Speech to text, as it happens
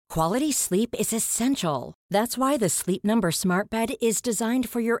Quality sleep is essential. That's why the Sleep Number Smart Bed is designed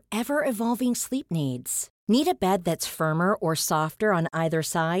for your ever-evolving sleep needs. Need a bed that's firmer or softer on either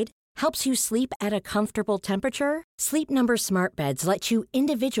side? Helps you sleep at a comfortable temperature? Sleep Number Smart Beds let you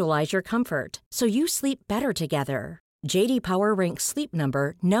individualize your comfort, so you sleep better together. J.D. Power ranks Sleep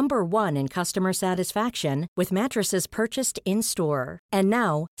Number number 1 in customer satisfaction with mattresses purchased in-store. And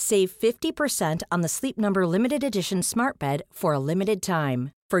now, save 50% on the Sleep Number Limited Edition Smart Bed for a limited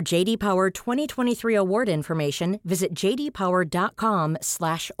time. For J.D. Power 2023 award information, visit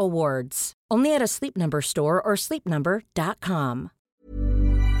jdpower.com/awards. Only at a Sleep Number store or sleepnumber.com.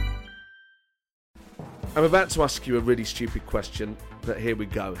 I'm about to ask you a really stupid question, but here we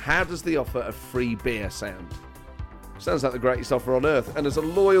go. How does the offer of free beer sound? Sounds like the greatest offer on earth, and as a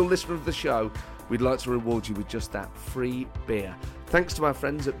loyal listener of the show, we'd like to reward you with just that, free beer. Thanks to our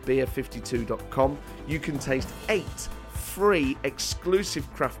friends at beer52.com, you can taste 8 free exclusive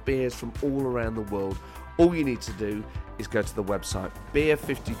craft beers from all around the world. All you need to do is go to the website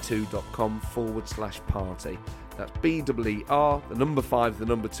beer52.com/party. That's BEER, the number 5, the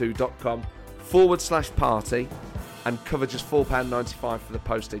number 2.com/party, and cover just £4.95 for the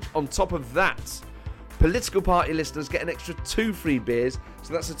postage. On top of that, Political Party listeners get an extra 2 free beers,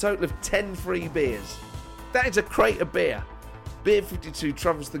 so that's a total of 10 free beers. That is a crate of beer. Beer 52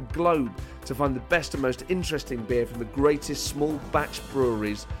 travels the globe to find the best and most interesting beer from the greatest small batch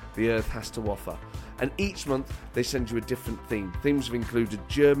breweries the earth has to offer. And each month they send you a different theme. Themes have included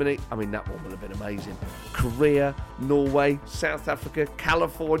Germany, I mean that one would have been amazing, Korea, Norway, South Africa,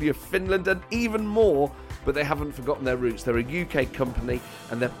 California, Finland and even more, but they haven't forgotten their roots. They're a UK company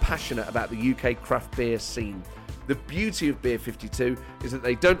and they're passionate about the UK craft beer scene. The beauty of Beer 52 is that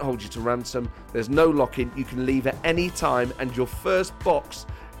they don't hold you to ransom, there's no lock-in, you can leave at any time and your first box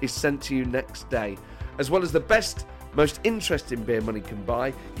is sent to you next day. As well as the best, most interesting beer money can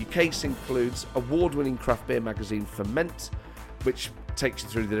buy, your case includes award-winning craft beer magazine Ferment, which takes you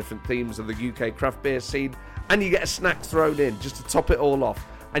through the different themes of the UK craft beer scene, and you get a snack thrown in just to top it all off.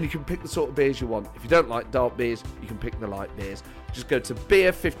 And you can pick the sort of beers you want. If you don't like dark beers, you can pick the light beers. Just go to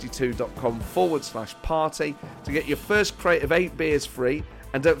beer52.com/party to get your first crate of 8 beers free.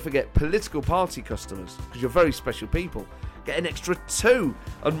 And don't forget, Political Party customers, because you're very special people, get an extra 2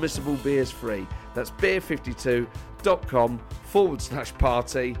 unmissable beers free. That's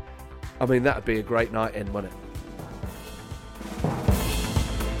beer52.com/party. I mean, that'd be a great night in, wouldn't it?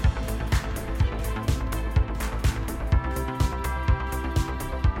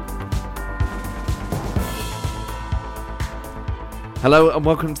 Hello and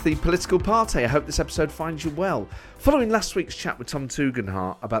welcome to the Political Party. I hope this episode finds you well. Following last week's chat with Tom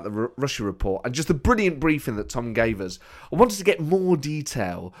Tugendhat about the Russia report and just the brilliant briefing that Tom gave us, I wanted to get more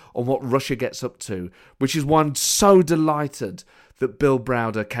detail on what Russia gets up to, which is why I'm so delighted that Bill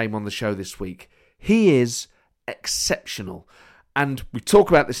Browder came on the show this week. He is exceptional. And we talk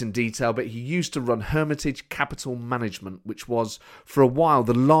about this in detail, but he used to run Hermitage Capital Management, which was, for a while,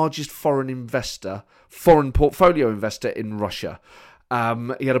 the largest foreign portfolio investor in Russia.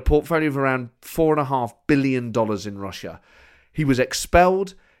 He had a portfolio of around $4.5 billion in Russia. He was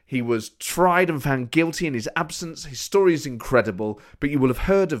expelled. He was tried and found guilty in his absence. His story is incredible, but you will have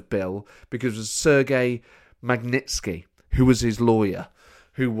heard of Bill because it was Sergei Magnitsky, who was his lawyer,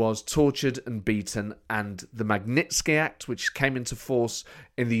 who was tortured and beaten, and the Magnitsky Act, which came into force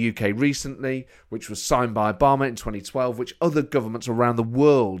in the UK recently, which was signed by Obama in 2012, which other governments around the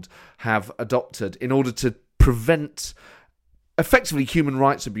world have adopted in order to prevent effectively human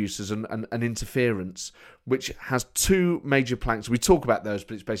rights abuses and interference, which has 2 major planks. We talk about those,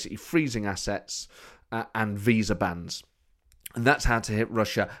 but it's basically freezing assets and visa bans. And that's how to hit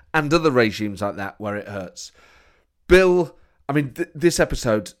Russia and other regimes like that where it hurts. Bill, I mean, this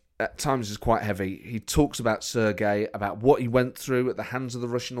episode at times is quite heavy. He talks about Sergei, about what he went through at the hands of the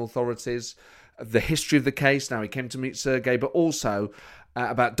Russian authorities, the history of the case, now he came to meet Sergei, but also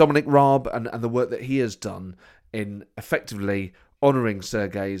about Dominic Raab and the work that he has done in effectively honouring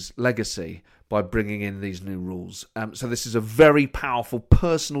Sergei's legacy by bringing in these new rules. So this is a very powerful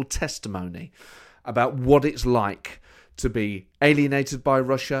personal testimony about what it's like to be alienated by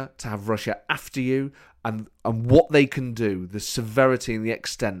Russia, to have Russia after you, and what they can do, the severity and the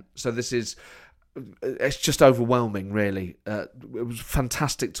extent. So it's just overwhelming, really. It was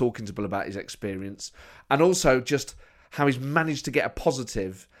fantastic talking to Bill about his experience, and also just how he's managed to get a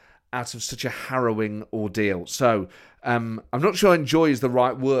positive out of such a harrowing ordeal. So I'm not sure enjoy is the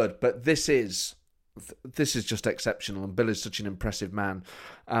right word, but this is just exceptional, and Bill is such an impressive man.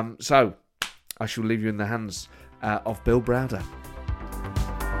 So I shall leave you in the hands of Bill Browder.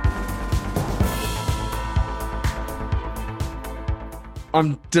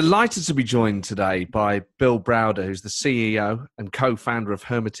 I'm delighted to be joined today by Bill Browder, who's the CEO and co-founder of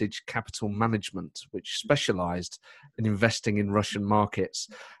Hermitage Capital Management, which specialised in investing in Russian markets.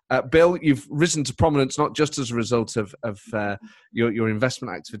 Bill, you've risen to prominence not just as a result of your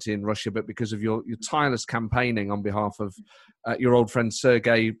investment activity in Russia, but because of your tireless campaigning on behalf of your old friend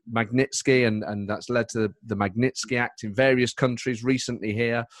Sergei Magnitsky, and that's led to the Magnitsky Act in various countries, recently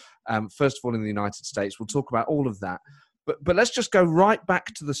here, first of all in the United States. We'll talk about all of that. But let's just go right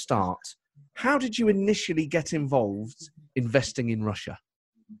back to the start. How did you initially get involved investing in Russia?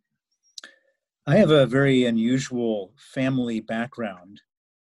 I have a very unusual family background.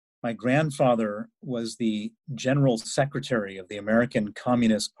 My grandfather was the general secretary of the American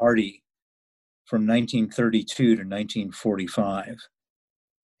Communist Party from 1932 to 1945.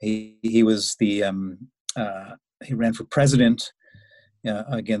 He was he ran for president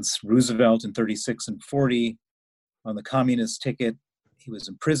against Roosevelt in 36 and 40. On the communist ticket. He was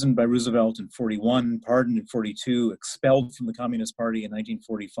imprisoned by Roosevelt in 41, pardoned in 42, expelled from the Communist Party in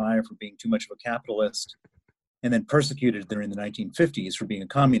 1945 for being too much of a capitalist, and then persecuted during the 1950s for being a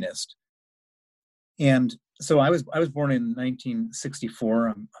communist. And so I was born in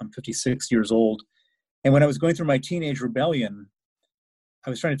 1964. I'm 56 years old. And when I was going through my teenage rebellion,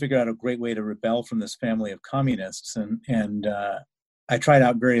 I was trying to figure out a great way to rebel from this family of communists. And I tried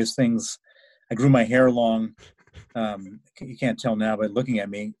out various things. I grew my hair long. You can't tell now by looking at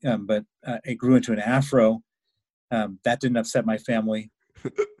me, but it grew into an afro. That didn't upset my family.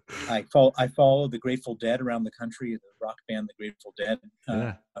 I followed the Grateful Dead around the country, the rock band The Grateful Dead,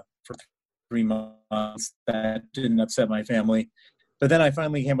 for 3 months. That didn't upset my family. But then I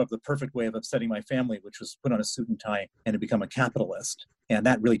finally came up with the perfect way of upsetting my family, which was put on a suit and tie and to become a capitalist. And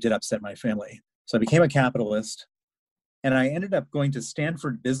that really did upset my family. So I became a capitalist, and I ended up going to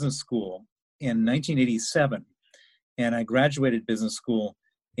Stanford Business School in 1987. And I graduated business school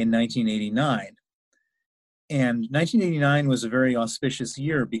in 1989. And 1989 was a very auspicious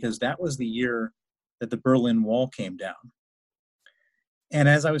year because that was the year that the Berlin Wall came down. And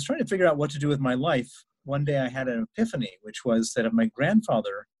as I was trying to figure out what to do with my life, one day I had an epiphany, which was that if my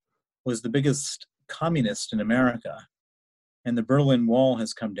grandfather was the biggest communist in America and the Berlin Wall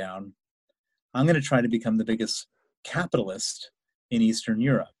has come down, I'm going to try to become the biggest capitalist in Eastern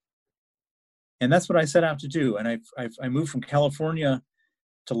Europe. And that's what I set out to do. And I moved from California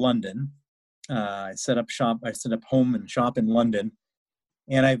to London. I set up home and shop in London.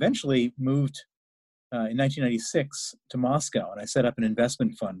 And I eventually moved in 1996 to Moscow. And I set up an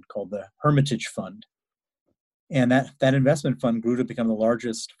investment fund called the Hermitage Fund. And that investment fund grew to become the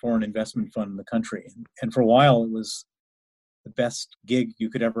largest foreign investment fund in the country. And for a while, it was the best gig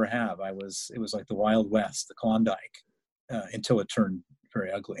you could ever have. It was like the Wild West, the Klondike, until it turned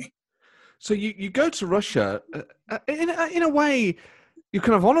very ugly. So you go to Russia, in a way, you're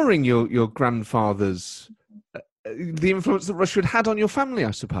kind of honouring your grandfather's, the influence that Russia had on your family, I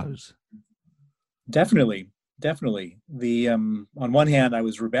suppose. Definitely. On one hand, I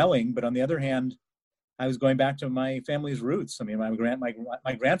was rebelling, but on the other hand, I was going back to my family's roots. I mean,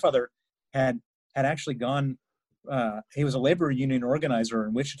 my grandfather had actually gone. He was a labor union organizer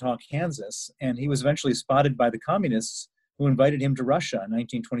in Wichita, Kansas, and he was eventually spotted by the communists who invited him to Russia in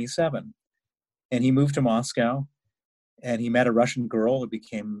 1927. And he moved to Moscow, and he met a Russian girl who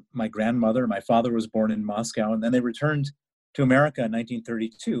became my grandmother. My father was born in Moscow, and then they returned to America in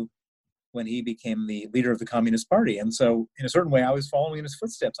 1932 when he became the leader of the Communist Party. And so in a certain way, I was following in his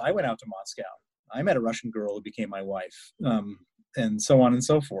footsteps. I went out to Moscow. I met a Russian girl who became my wife, and so on and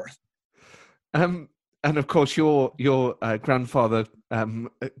so forth. And of course, your grandfather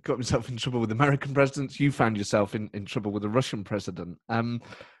got himself in trouble with American presidents. You found yourself in trouble with a Russian president.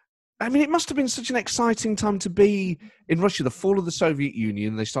 I mean, it must have been such an exciting time to be in Russia. The fall of the Soviet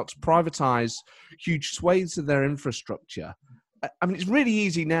Union, they start to privatize huge swathes of their infrastructure. I mean, it's really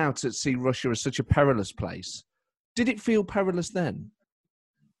easy now to see Russia as such a perilous place. Did it feel perilous then?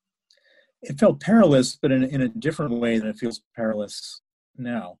 It felt perilous, but in a different way than it feels perilous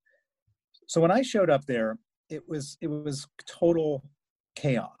now. So when I showed up there, it was total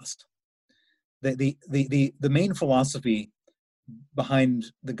chaos. The main philosophy behind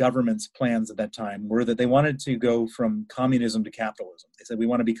the government's plans at that time were that they wanted to go from communism to capitalism. They said, we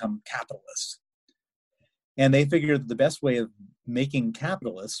want to become capitalists. And they figured that the best way of making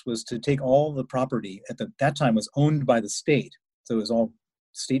capitalists was to take all the property that time was owned by the state, so it was all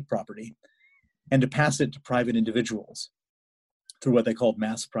state property, and to pass it to private individuals through what they called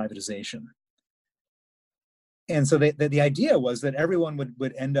mass privatization. And so the idea was that everyone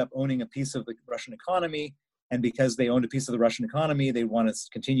would end up owning a piece of the Russian economy, and because they owned a piece of the Russian economy, they want to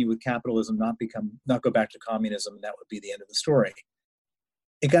continue with capitalism, not go back to communism, and that would be the end of the story.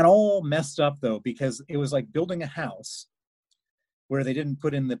 It got all messed up, though, because it was like building a house where they didn't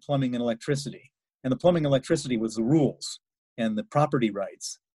put in the plumbing and electricity. And the plumbing and electricity was the rules and the property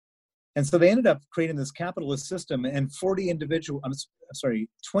rights. And so they ended up creating this capitalist system, and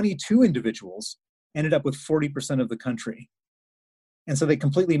 22 individuals ended up with 40% of the country. And so they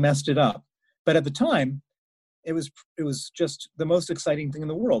completely messed it up. But at the time, it was just the most exciting thing in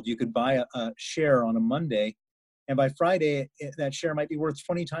the world. You could buy a share on a Monday, and by Friday, that share might be worth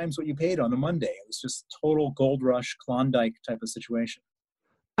 20 times what you paid on a Monday. It was just total gold rush, Klondike type of situation.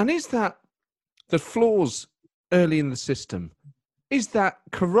 And is that the flaws early in the system? Is that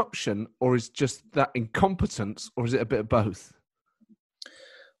corruption, or is just that incompetence, or is it a bit of both?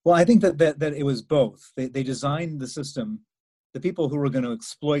 Well, I think that it was both. They designed the system. The people who were going to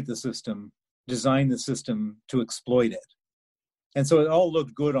exploit the system designed the system to exploit it. And so it all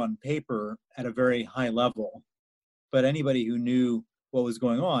looked good on paper at a very high level. But anybody who knew what was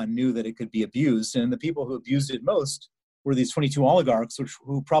going on knew that it could be abused. And the people who abused it most were these 22 oligarchs,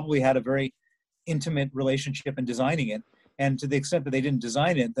 who probably had a very intimate relationship in designing it. And to the extent that they didn't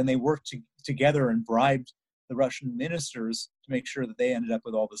design it, then they worked together and bribed the Russian ministers to make sure that they ended up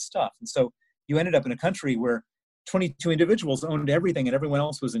with all this stuff. And so you ended up in a country where 22 individuals owned everything and everyone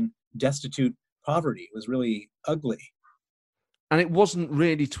else was in destitute poverty. It was really ugly. And it wasn't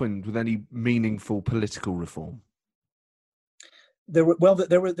really twinned with any meaningful political reform. There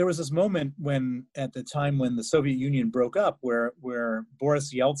was this moment at the time when the Soviet Union broke up, where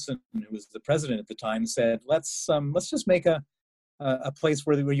Boris Yeltsin, who was the president at the time, said, let's just make a place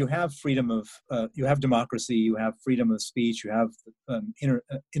where you have freedom of you have democracy, you have freedom of speech, you have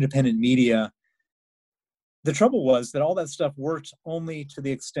independent media. The trouble was that all that stuff worked only to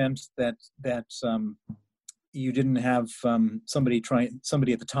the extent that you didn't have somebody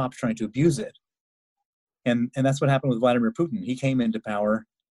at the top trying to abuse it. And that's what happened with Vladimir Putin. He came into power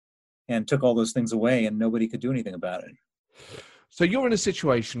and took all those things away, and nobody could do anything about it. So you're in a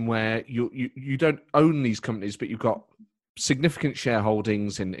situation where you don't own these companies, but you've got significant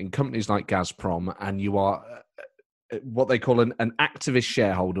shareholdings in companies like Gazprom, and you are what they call an activist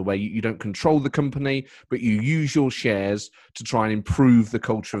shareholder, where you don't control the company, but you use your shares to try and improve the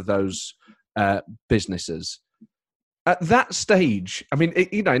culture of those businesses. At that stage, I mean,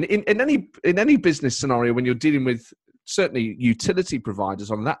 in any business scenario, when you're dealing with certainly utility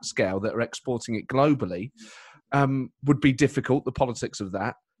providers on that scale that are exporting it globally, would be difficult, the politics of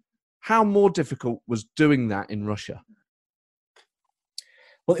that. How more difficult was doing that in Russia?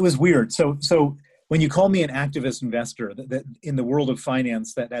 Well, it was weird. So when you call me an activist investor, that in the world of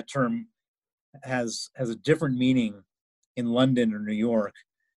finance, that term has a different meaning in London or New York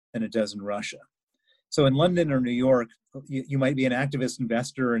than it does in Russia. So in London or New York, you might be an activist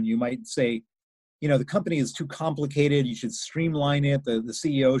investor, and you might say, the company is too complicated. You should streamline it. The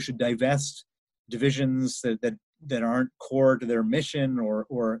CEO should divest divisions that aren't core to their mission,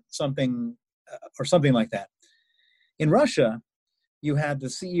 or something like that. In Russia, you had the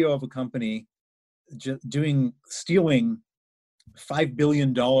CEO of a company stealing $5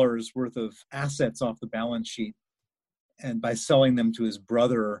 billion worth of assets off the balance sheet, and by selling them to his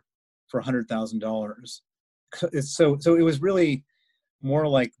brother for $100,000. So it was really more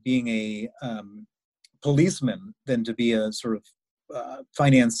like being a policeman than to be a sort of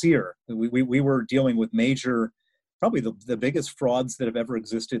financier. We were dealing with major, probably the biggest frauds that have ever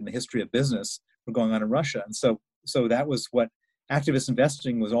existed in the history of business were going on in Russia. And so that was what activist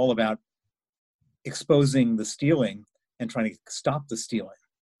investing was all about: exposing the stealing and trying to stop the stealing.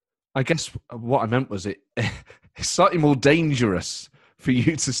 I guess what I meant was it's slightly more dangerous for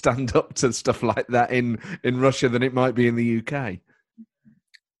you to stand up to stuff like that in Russia than it might be in the UK.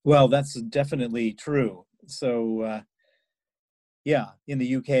 Well, that's definitely true. So, in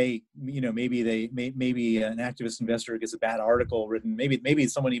the UK, maybe an activist investor gets a bad article written. Maybe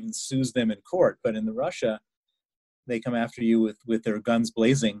someone even sues them in court. But in Russia, they come after you with their guns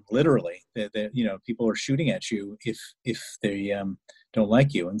blazing, literally. People are shooting at you if they don't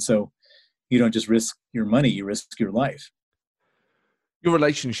like you, and so you don't just risk your money; you risk your life. Your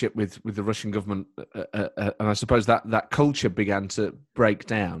relationship with the Russian government, and I suppose that culture began to break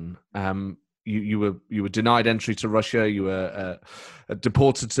down. You were denied entry to Russia. You were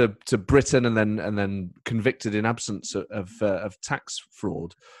deported to Britain, and then convicted in absence of tax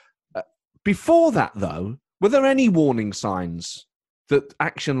fraud. Before that, though, were there any warning signs that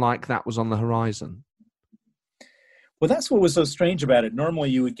action like that was on the horizon? Well, that's what was so strange about it. Normally,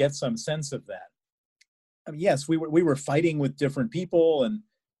 you would get some sense of that. I mean, yes, we were fighting with different people, and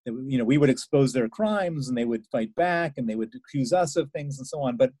we would expose their crimes, and they would fight back, and they would accuse us of things, and so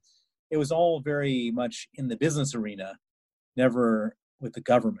on. But it was all very much in the business arena, never with the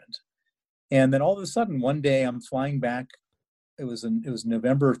government. And then all of a sudden, one day I'm flying back. It was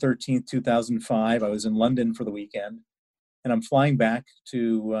November 13th, 2005. I was in London for the weekend, and I'm flying back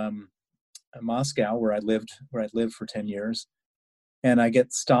to Moscow, where I lived for 10 years. And I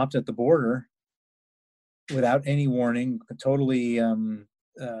get stopped at the border without any warning, totally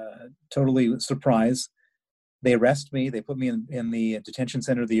surprised. They arrest me. They put me in the detention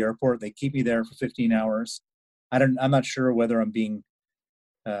center of the airport. They keep me there for 15 hours. I'm not sure whether I'm going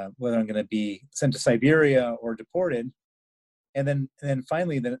to be sent to Siberia or deported. And then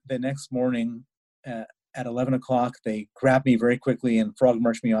finally, the next morning at 11 o'clock, they grab me very quickly and frog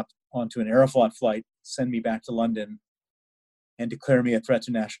march me up onto an Aeroflot flight, send me back to London, and declare me a threat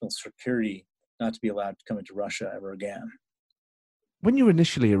to national security, not to be allowed to come into Russia ever again. When you were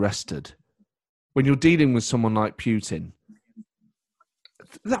initially arrested, when you're dealing with someone like Putin,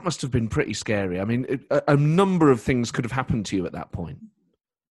 that must have been pretty scary. I mean, a number of things could have happened to you at that point.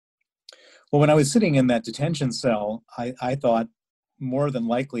 Well, when I was sitting in that detention cell, I thought more than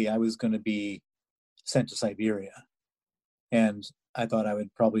likely I was going to be sent to Siberia. And I thought I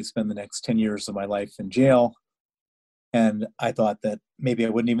would probably spend the next 10 years of my life in jail. And I thought that maybe I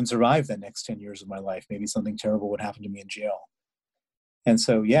wouldn't even survive the next 10 years of my life. Maybe something terrible would happen to me in jail. And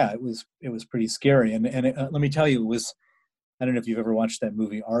so, yeah, it was pretty scary. And let me tell you, it was, I don't know if you've ever watched that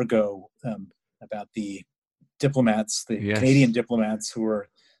movie Argo about the diplomats, the Yes. Canadian diplomats who were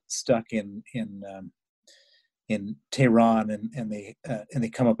stuck in Tehran, and they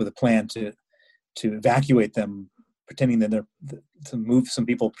come up with a plan to evacuate them, pretending that to move some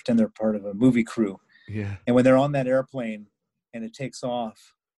people, pretend they're part of a movie crew. Yeah. And when they're on that airplane and it takes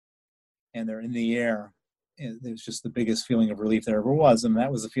off and they're in the air, it was just the biggest feeling of relief there ever was. And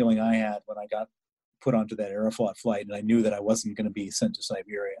that was the feeling I had when I got put onto that Aeroflot flight, and I knew that I wasn't going to be sent to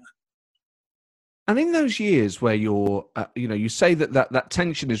Siberia. And in those years where you're, you say that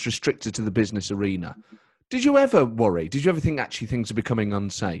tension is restricted to the business arena, did you ever worry? Did you ever think actually things are becoming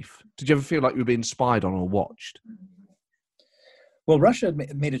unsafe? Did you ever feel like you were being spied on or watched? Well, Russia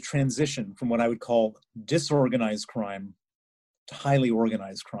made a transition from what I would call disorganized crime to highly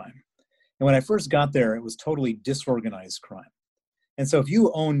organized crime. And when I first got there, it was totally disorganized crime. And so if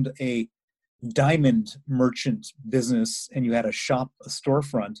you owned a diamond merchant business and you had a shop, a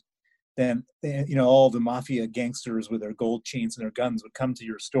storefront, then all the mafia gangsters with their gold chains and their guns would come to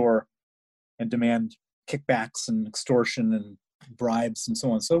your store and demand kickbacks and extortion and bribes and so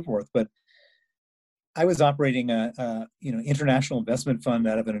on and so forth. But I was operating a international investment fund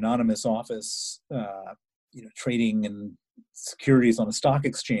out of an anonymous office, trading in securities on a stock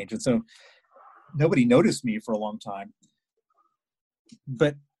exchange, and so nobody noticed me for a long time.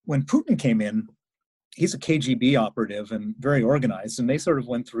 But when Putin came in, he's a KGB operative and very organized, and they sort of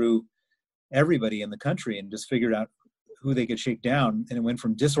went through everybody in the country and just figured out who they could shake down, and it went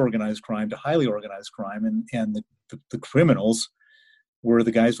from disorganized crime to highly organized crime, and the criminals were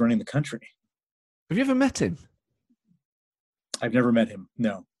the guys running the country. Have you ever met him? I've never met him,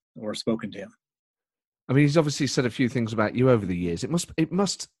 no, or spoken to him. I mean, he's obviously said a few things about you over the years. It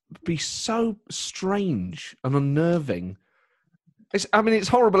must be so strange and unnerving. It's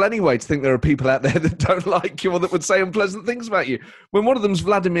horrible anyway to think there are people out there that don't like you or that would say unpleasant things about you. When one of them's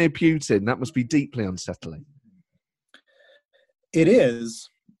Vladimir Putin, that must be deeply unsettling. It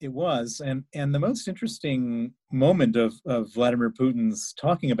was. And the most interesting moment of Vladimir Putin's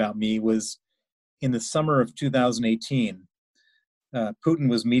talking about me was in the summer of 2018. Putin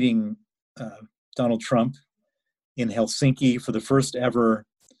was meeting Donald Trump in Helsinki for the first ever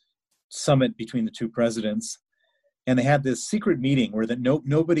summit between the two presidents. And they had this secret meeting where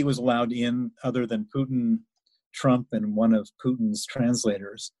nobody was allowed in other than Putin, Trump, and one of Putin's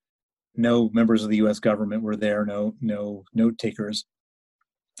translators. No members of the U.S. government were there, no note takers.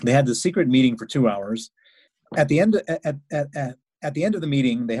 They had this secret meeting for 2 hours. At the end of the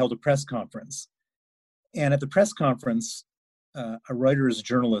meeting, they held a press conference. And at the press conference, a Reuters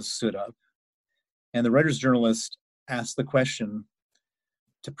journalist stood up. And the Reuters journalist asked the question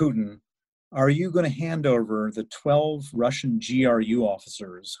to Putin, are you going to hand over the 12 Russian GRU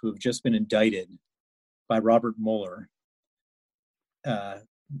officers who have just been indicted by Robert Mueller a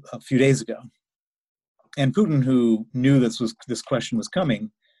few days ago? And Putin, who knew this question was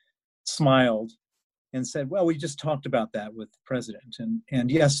coming, smiled and said, well, we just talked about that with the president.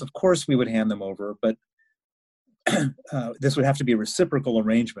 And yes, of course we would hand them over, but this would have to be a reciprocal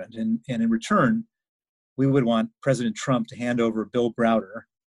arrangement. And in return, we would want President Trump to hand over Bill Browder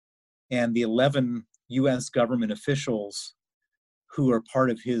and the 11 U.S. government officials who are part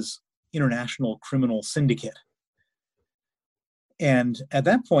of his international criminal syndicate. And at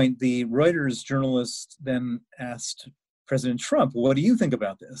that point, the Reuters journalist then asked President Trump, what do you think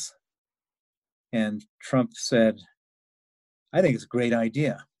about this? And Trump said, I think it's a great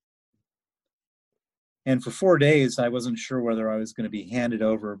idea. And for 4 days, I wasn't sure whether I was going to be handed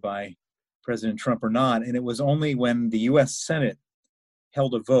over by President Trump or not. And it was only when the US Senate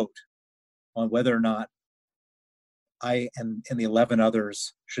held a vote on whether or not I and the 11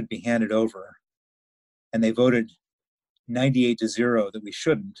 others should be handed over, and they voted 98-0 that we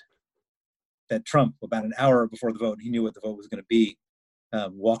shouldn't, that Trump, about an hour before the vote, he knew what the vote was going to be,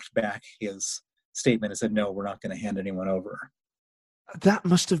 walked back his statement and said, no, we're not going to hand anyone over. That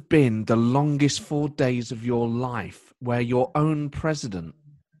must have been the longest 4 days of your life, where your own president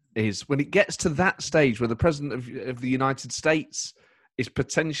is, when it gets to that stage where the president of the United States is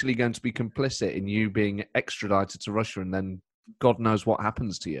potentially going to be complicit in you being extradited to Russia, and then God knows what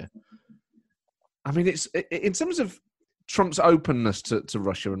happens to you. I mean, it's in terms of Trump's openness to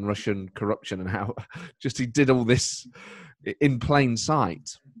Russia and Russian corruption and how just he did all this in plain sight.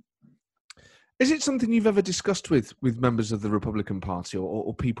 Is it something you've ever discussed with members of the Republican Party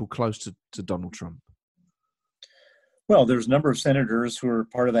or people close to Donald Trump? Well, there's a number of senators who are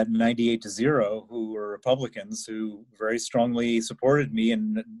part of that 98-0 who were Republicans who very strongly supported me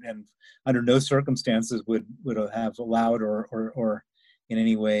and under no circumstances would have allowed or in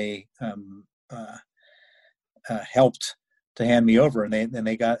any way helped to hand me over, and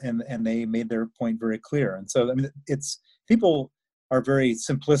they made their point very clear. And so, I mean, it's people are very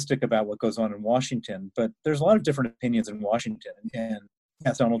simplistic about what goes on in Washington, but there's a lot of different opinions in Washington. And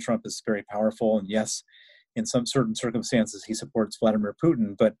yes, Donald Trump is very powerful, and yes, in some certain circumstances, he supports Vladimir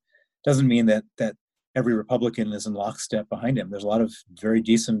Putin, but doesn't mean that every Republican is in lockstep behind him. There's a lot of very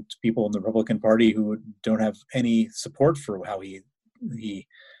decent people in the Republican Party who don't have any support for how he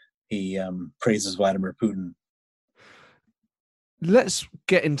praises Vladimir Putin. Let's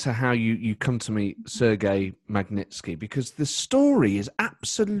get into how you come to meet Sergei Magnitsky, because the story is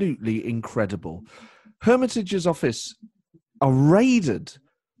absolutely incredible. Hermitage's office are raided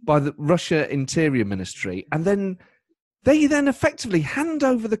by the Russia Interior Ministry, and then they effectively hand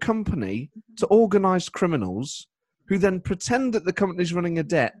over the company to organised criminals who then pretend that the company's running a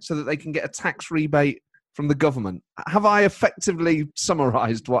debt so that they can get a tax rebate from the government. Have I effectively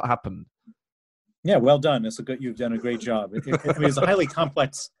summarised what happened? Yeah, well done. You've done a great job. It's a highly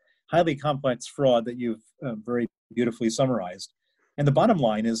complex fraud that you've very beautifully summarized. And the bottom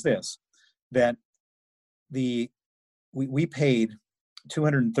line is this: that we paid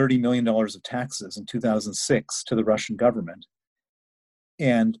 $230 million of taxes in 2006 to the Russian government.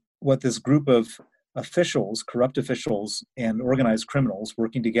 And what this group of officials, corrupt officials and organized criminals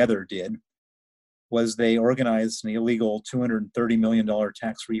working together did was they organized an illegal $230 million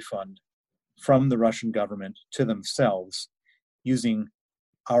tax refund from the Russian government to themselves using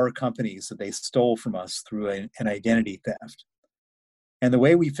our companies that they stole from us through an identity theft. And the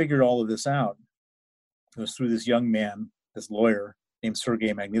way we figured all of this out was through this young man, this lawyer named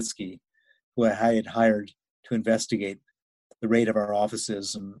Sergei Magnitsky, who I had hired to investigate the raid of our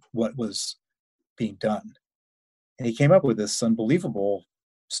offices and what was being done. And he came up with this unbelievable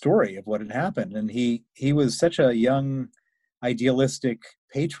story of what had happened. And he was such a young, idealistic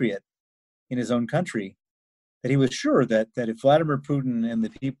patriot in his own country that he was sure that if Vladimir Putin and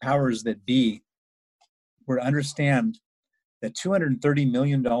the powers that be were to understand that $230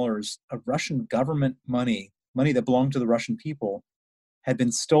 million of Russian government money that belonged to the Russian people, had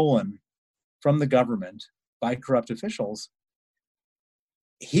been stolen from the government by corrupt officials,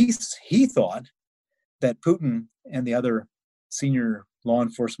 he thought that Putin and the other senior law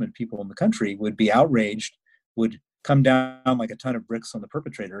enforcement people in the country would be outraged, would come down like a ton of bricks on the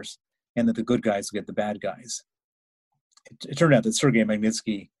perpetrators, and that the good guys would get the bad guys. It turned out that Sergei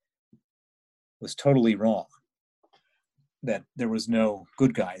Magnitsky was totally wrong, that there was no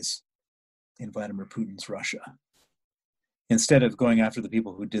good guys in Vladimir Putin's Russia. Instead of going after the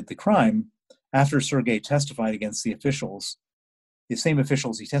people who did the crime, after Sergei testified against the officials, the same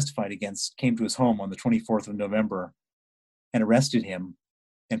officials he testified against came to his home on the 24th of November and arrested him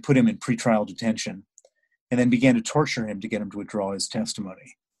and put him in pretrial detention, and then began to torture him to get him to withdraw his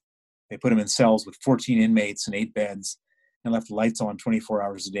testimony. They put him in cells with 14 inmates and 8 beds and left the lights on 24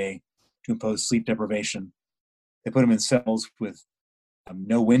 hours a day to impose sleep deprivation. They put him in cells with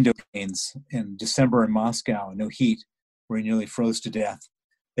no window panes in December in Moscow and no heat, where he nearly froze to death.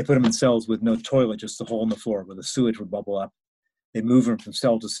 They put him in cells with no toilet, just a hole in the floor where the sewage would bubble up. They move him from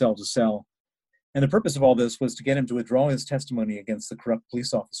cell to cell to cell. And the purpose of all this was to get him to withdraw his testimony against the corrupt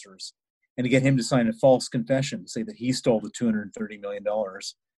police officers and to get him to sign a false confession to say that he stole the $230 million.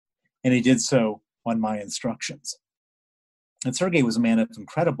 And he did so on my instructions. And Sergei was a man of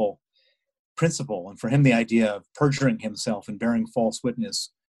incredible principle. And for him, the idea of perjuring himself and bearing false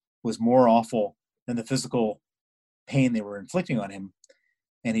witness was more awful than the physical pain they were inflicting on him.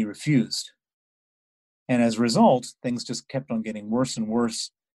 And he refused. And as a result, things just kept on getting worse and worse.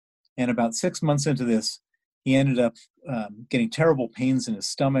 And about 6 months into this, he ended up getting terrible pains in his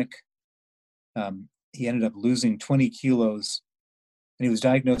stomach. He ended up losing 20 kilos. And he was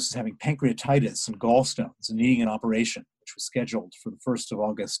diagnosed as having pancreatitis and gallstones and needing an operation, which was scheduled for the 1st of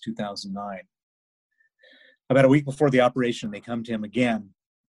August, 2009. About a week before the operation, they come to him again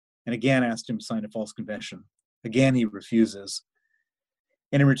and again asked him to sign a false confession. Again, he refuses.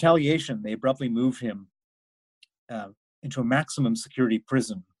 And in retaliation, they abruptly move him into a maximum security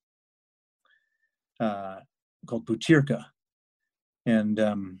prison called Butyrka. And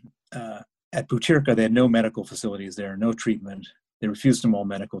at Butyrka, they had no medical facilities there, no treatment. They refused him all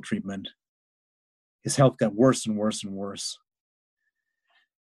medical treatment. His health got worse and worse and worse.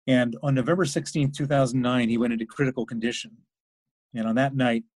 And on November 16, 2009, he went into critical condition. And on that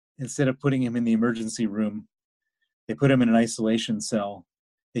night, instead of putting him in the emergency room, they put him in an isolation cell.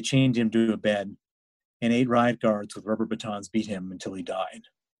 They chained him to a bed, and 8 riot guards with rubber batons beat him until he died.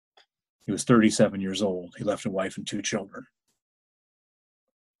 He was 37 years old. He left a wife and 2 children.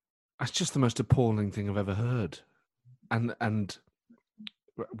 That's just the most appalling thing I've ever heard. And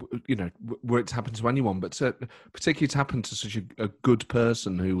you know, where it's happened to anyone, but particularly it's happened to such a good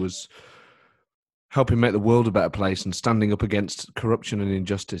person who was helping make the world a better place and standing up against corruption and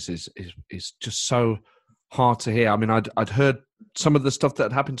injustice is just so hard to hear. I mean, I'd heard some of the stuff that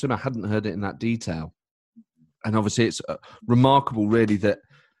had happened to him. I hadn't heard it in that detail. And obviously it's remarkable, really, that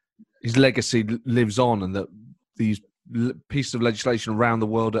his legacy lives on and that these pieces of legislation around the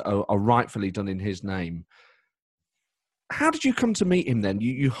world are rightfully done in his name. How did you come to meet him then?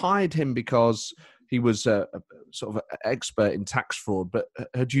 You hired him because he was a sort of expert in tax fraud, but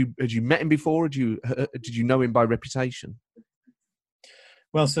had you met him before? Did you know him by reputation?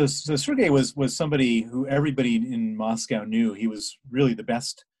 Well, so Sergei was somebody who everybody in Moscow knew. He was really the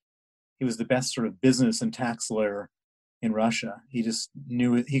best. He was the best sort of business and tax lawyer in Russia. He just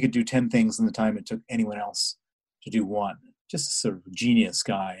knew he could do 10 things in the time it took anyone else to do one. Just a sort of genius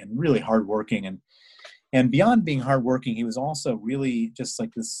guy and really hardworking. And beyond being hardworking, he was also really just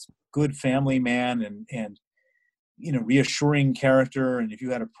like this good family man and you know, reassuring character. And if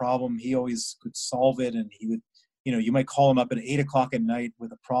you had a problem, he always could solve it. And he would, you know, you might call him up at 8 o'clock at night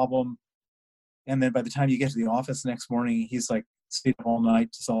with a problem. And then by the time you get to the office the next morning, he's like stayed up all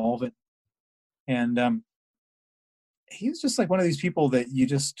night to solve it. And he was just like one of these people that you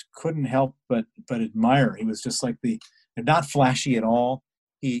just couldn't help but admire. He was just like not flashy at all.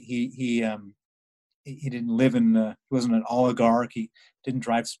 He didn't live in, he wasn't an oligarch. He didn't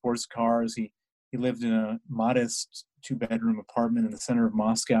drive sports cars. He lived in a modest 2-bedroom apartment in the center of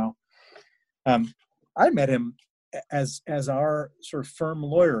Moscow. I met him as our sort of firm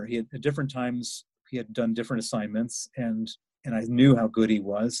lawyer. He had at different times, he had done different assignments and I knew how good he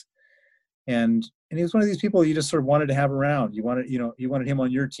was. And he was one of these people you just sort of wanted to have around. You wanted him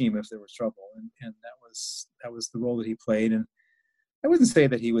on your team if there was trouble. And that was the role that he played. And I wouldn't say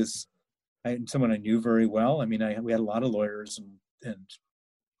that he was someone I knew very well. I mean, we had a lot of lawyers and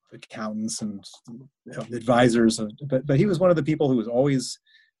accountants and advisors, but he was one of the people who was always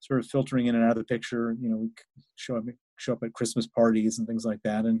sort of filtering in and out of the picture. You know, show up at Christmas parties and things like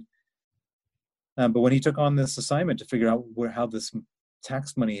that. And but when he took on this assignment to figure out how this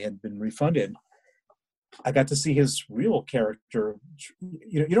tax money had been refunded, I got to see his real character.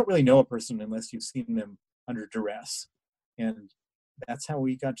 You don't really know a person unless you've seen them under duress, and that's how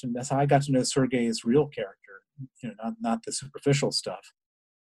I got to know Sergei's real character. You know, not the superficial stuff.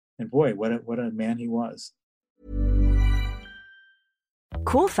 And boy, what a man he was.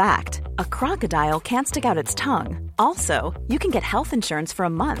 Cool fact, a crocodile can't stick out its tongue. Also, you can get health insurance for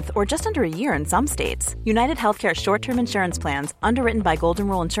a month or just under a year in some states. United Healthcare short-term insurance plans, underwritten by Golden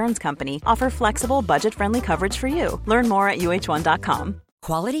Rule Insurance Company, offer flexible, budget-friendly coverage for you. Learn more at uh1.com.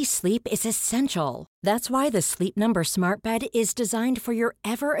 Quality sleep is essential. That's why the Sleep Number Smart Bed is designed for your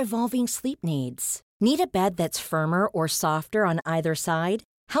ever-evolving sleep needs. Need a bed that's firmer or softer on either side?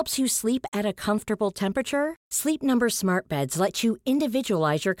 Helps you sleep at a comfortable temperature? Sleep Number Smart Beds let you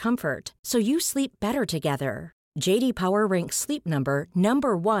individualize your comfort so you sleep better together. J.D. Power ranks Sleep Number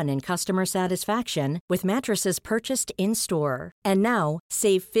number 1 in customer satisfaction with mattresses purchased in-store. And now,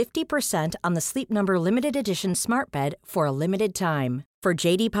 save 50% on the Sleep Number Limited Edition Smart Bed for a limited time. For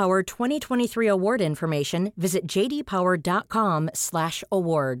J.D. Power 2023 award information, visit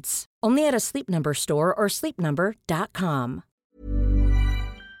jdpower.com/awards. Only at a Sleep Number store or sleepnumber.com.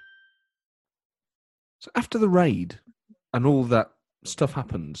 So after the raid and all that stuff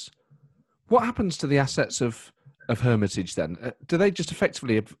happens, What happens to the assets of Hermitage then? Do they just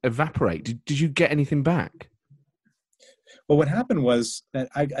effectively evaporate? Did you get anything back? Well, what happened was that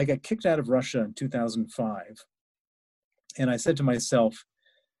I got kicked out of Russia in 2005. And I said to myself,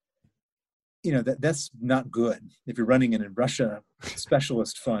 that's not good. If you're running in Russia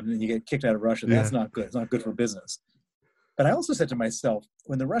specialist fund and you get kicked out of Russia, that's not good. It's not good for business. But I also said to myself,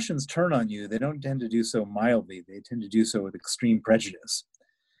 when the Russians turn on you, they don't tend to do so mildly. They tend to do so with extreme prejudice.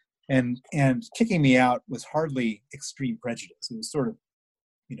 And kicking me out was hardly extreme prejudice. It was sort of,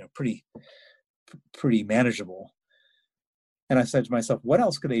 pretty manageable. And I said to myself, what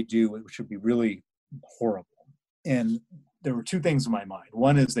else could they do which would be really horrible? And there were two things in my mind.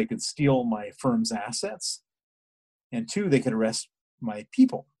 One is they could steal my firm's assets. And two, they could arrest my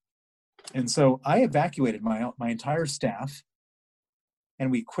people. And so I evacuated my entire staff,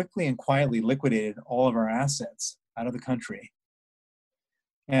 and we quickly and quietly liquidated all of our assets out of the country.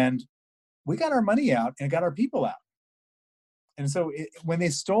 And we got our money out and got our people out. And so when they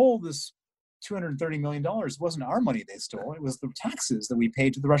stole this $230 million, it wasn't our money they stole. It was the taxes that we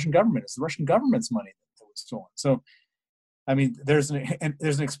paid to the Russian government. It's the Russian government's money that was stolen. So, I mean, there's an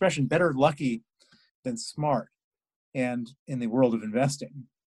expression, better lucky than smart, and in the world of investing.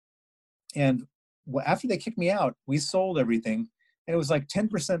 And after they kicked me out, we sold everything. And it was like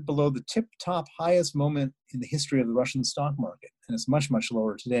 10% below the tip-top highest moment in the history of the Russian stock market. And it's much, much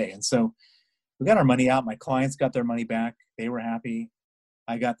lower today. And so we got our money out. My clients got their money back. They were happy.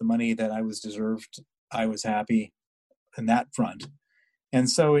 I got the money that I was deserved. I was happy on that front. And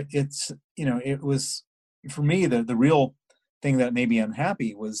so it was, for me, the real thing that made me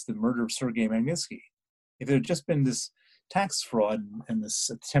unhappy was the murder of Sergei Magnitsky. If it had just been this tax fraud and this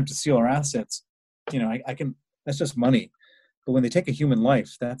attempt to steal our assets, that's just money. But when they take a human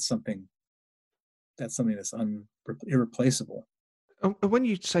life, that's something that's irreplaceable. When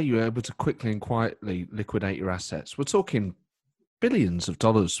you say you were able to quickly and quietly liquidate your assets, we're talking billions of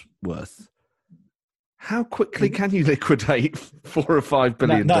dollars worth. How quickly can you liquidate $4 or $5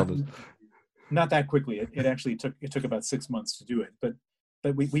 billion? Not that quickly. It actually took about 6 months to do it.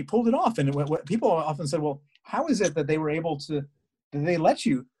 But we pulled it off. And what people often said, well, how is it that they were able to? Did they let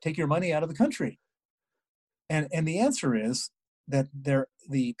you take your money out of the country? And the answer is that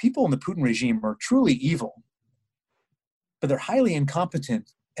the people in the Putin regime are truly evil, but they're highly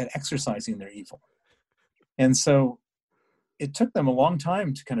incompetent at exercising their evil. And so it took them a long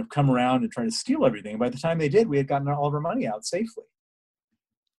time to kind of come around and try to steal everything. By the time they did, we had gotten all of our money out safely.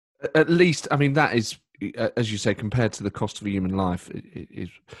 At least, I mean, that is, as you say, compared to the cost of a human life, it is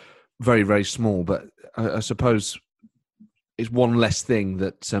very, very small. But I suppose it's one less thing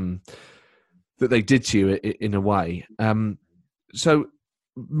that they did to you in a way. So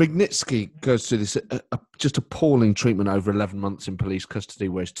Magnitsky goes through this just appalling treatment over 11 months in police custody,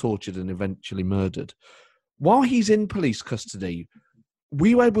 where he's tortured and eventually murdered. While he's in police custody, were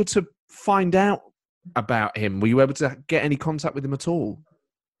you able to find out about him? Were you able to get any contact with him at all?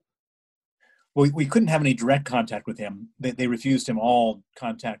 Well, we couldn't have any direct contact with him. They refused him all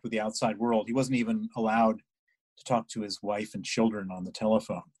contact with the outside world. He wasn't even allowed to talk to his wife and children on the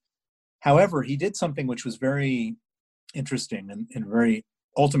telephone. However, he did something which was very interesting and very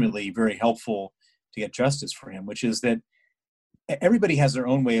ultimately very helpful to get justice for him, which is that everybody has their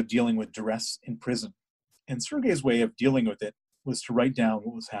own way of dealing with duress in prison. And Sergei's way of dealing with it was to write down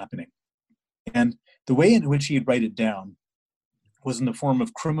what was happening. And the way in which he'd write it down was in the form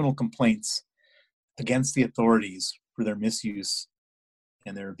of criminal complaints against the authorities for their misuse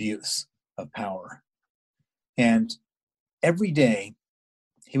and their abuse of power. And every day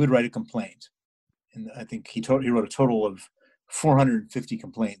he would write a complaint. And I think he wrote a total of 450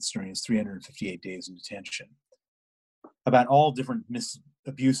 complaints during his 358 days in detention about all different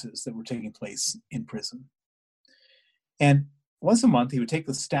abuses that were taking place in prison. And once a month, he would take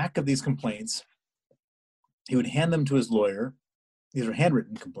the stack of these complaints, he would hand them to his lawyer. These are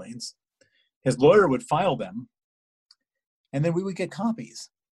handwritten complaints. His lawyer would file them, and then we would get copies.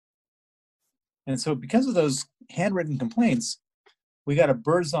 And so because of those handwritten complaints, we got a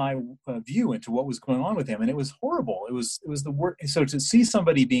bird's eye view into what was going on with him, and it was horrible. It was the worst. So to see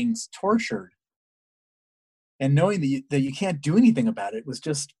somebody being tortured and knowing that you can't do anything about it was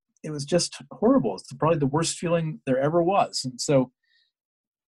just horrible. It's probably the worst feeling there ever was. And so,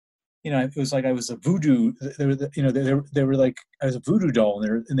 it was like I was a voodoo. They were like I was a voodoo doll,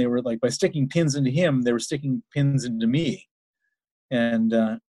 and they were like, by sticking pins into him, they were sticking pins into me, and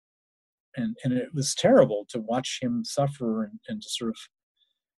it was terrible to watch him suffer and to sort of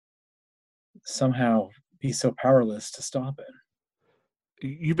somehow be so powerless to stop it.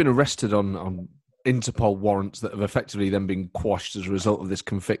 You've been arrested on Interpol warrants that have effectively then been quashed as a result of this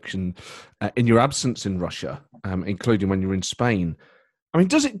conviction in your absence in Russia, including when you were in Spain. I mean,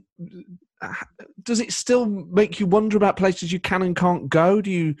 does it still make you wonder about places you can and can't go?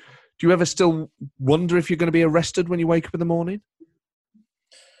 Do you ever still wonder if you're going to be arrested when you wake up in the morning?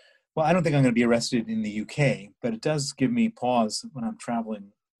 Well, I don't think I'm going to be arrested in the UK, but it does give me pause when I'm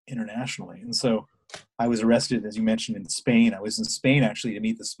traveling internationally. And so I was arrested, as you mentioned, in Spain. I was in Spain, actually, to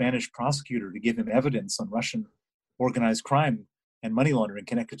meet the Spanish prosecutor to give him evidence on Russian organized crime and money laundering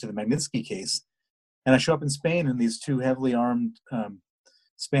connected to the Magnitsky case. And I show up in Spain, and these two heavily armed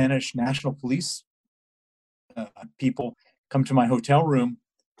Spanish national police people come to my hotel room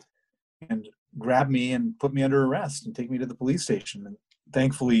and grab me and put me under arrest and take me to the police station. And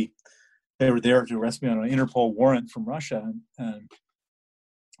thankfully, they were there to arrest me on an Interpol warrant from Russia. And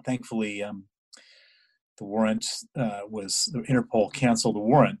thankfully, the warrant the Interpol canceled the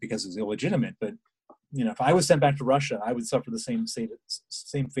warrant because it was illegitimate. But if I was sent back to Russia, I would suffer the same fate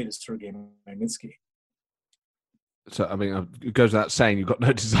as Sergei Magnitsky. So, I mean, it goes without saying you've got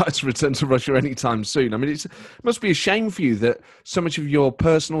no desire to return to Russia anytime soon. I mean, it must be a shame for you that so much of your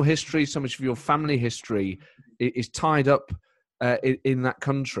personal history, so much of your family history is tied up in that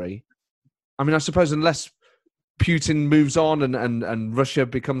country. I mean, I suppose unless Putin moves on and Russia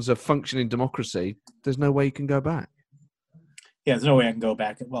becomes a functioning democracy, there's no way you can go back. Yeah, there's no way I can go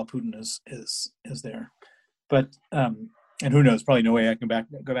back while Putin is there. But and who knows? Probably no way I can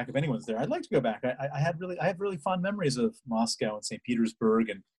go back if anyone's there. I'd like to go back. I have really fond memories of Moscow and St. Petersburg,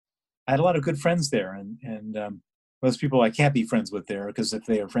 and I had a lot of good friends there. And most people I can't be friends with there because if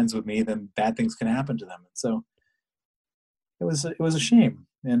they are friends with me, then bad things can happen to them. And so it was a shame,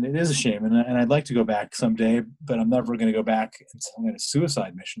 and it is a shame. And I'd like to go back someday, but I'm never going to go back until I'm on a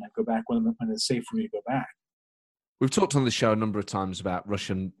suicide mission. I go back when it's safe for me to go back. We've talked on the show a number of times about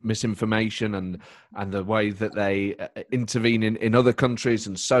Russian misinformation and the way that they intervene in other countries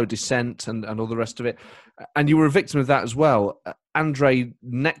and sow dissent and all the rest of it. And you were a victim of that as well. Andrei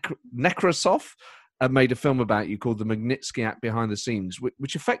Nekrasov made a film about you called The Magnitsky Act Behind the Scenes,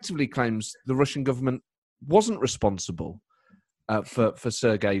 which effectively claims the Russian government wasn't responsible for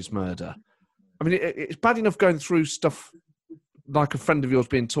Sergei's murder. I mean, it's bad enough going through stuff like a friend of yours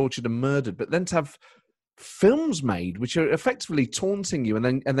being tortured and murdered, but then to have films made which are effectively taunting you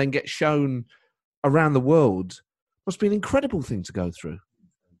and then get shown around the world must be an incredible thing to go through.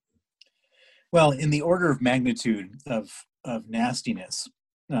 Well, in the order of magnitude of nastiness,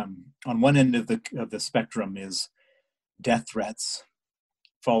 on one end of the spectrum is death threats,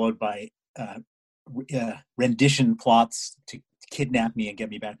 followed by rendition plots to kidnap me and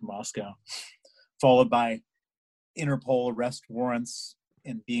get me back to Moscow, followed by Interpol arrest warrants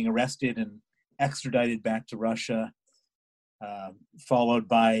and being arrested and extradited back to Russia, followed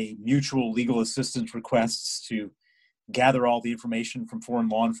by mutual legal assistance requests to gather all the information from foreign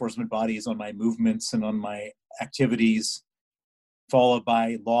law enforcement bodies on my movements and on my activities, followed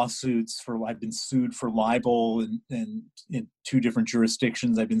by lawsuits I've been sued for libel in 2 different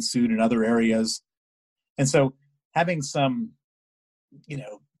jurisdictions. I've been sued in other areas. And so having some,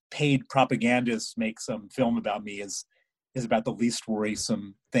 paid propagandists make some film about me is about the least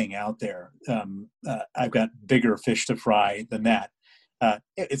worrisome thing out there. I've got bigger fish to fry than that.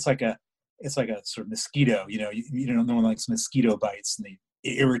 It's like a sort of mosquito. No one likes mosquito bites and they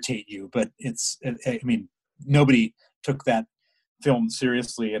irritate you. But nobody took that film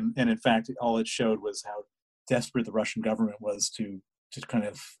seriously, and in fact, all it showed was how desperate the Russian government was to kind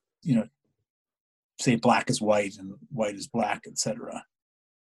of say black is white and white is black, etc.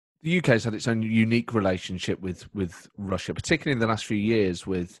 The UK has had its own unique relationship with Russia, particularly in the last few years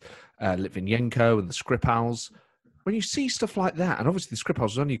with Litvinenko and the Skripals. When you see stuff like that, and obviously the Skripals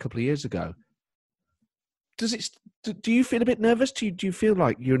was only a couple of years ago, do you feel a bit nervous? Do you feel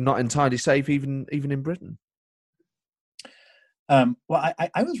like you're not entirely safe even in Britain? Well,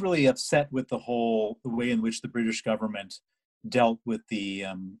 I was really upset with the way in which the British government dealt with the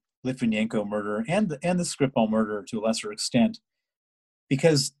Litvinenko murder and the Skripal murder to a lesser extent,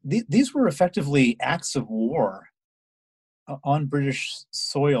 because these were effectively acts of war on British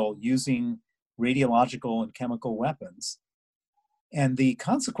soil using radiological and chemical weapons. And the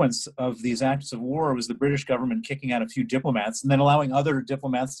consequence of these acts of war was the British government kicking out a few diplomats and then allowing other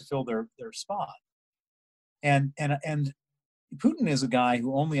diplomats to fill their spot. And Putin is a guy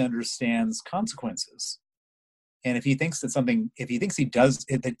who only understands consequences. And if he thinks if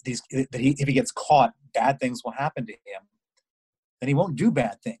he gets caught, bad things will happen to him, then he won't do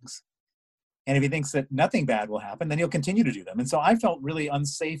bad things. And if he thinks that nothing bad will happen, then he'll continue to do them. And so I felt really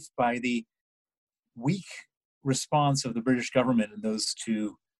unsafe by the weak response of the British government in those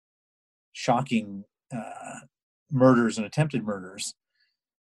 2 shocking murders and attempted murders.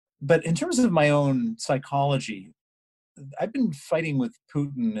 But in terms of my own psychology, I've been fighting with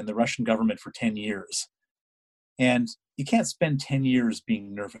Putin and the Russian government for 10 years. And you can't spend 10 years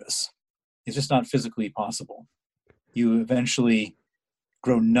being nervous. It's just not physically possible. You eventually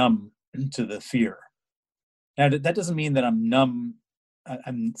grow numb to the fear. Now, that doesn't mean that I'm numb.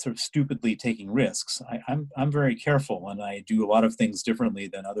 I'm sort of stupidly taking risks. I'm very careful, and I do a lot of things differently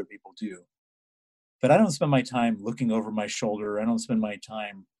than other people do. But I don't spend my time looking over my shoulder. I don't spend my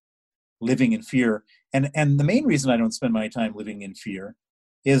time living in fear. And the main reason I don't spend my time living in fear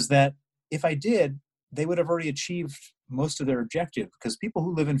is that if I did, they would have already achieved most of their objective, because people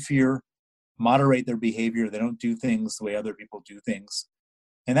who live in fear moderate their behavior. They don't do things the way other people do things.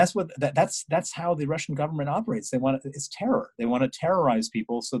 And that's how the Russian government operates. It's terror. They want to terrorize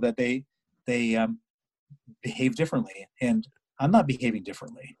people so that they behave differently. And I'm not behaving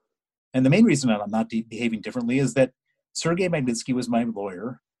differently. And the main reason that I'm not behaving differently is that Sergei Magnitsky was my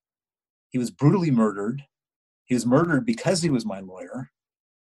lawyer. He was brutally murdered. He was murdered because he was my lawyer.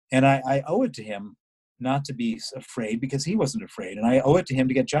 And I owe it to him not to be afraid, because he wasn't afraid. And I owe it to him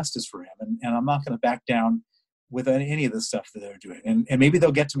to get justice for him. And I'm not going to back down with any of the stuff that they're doing. And maybe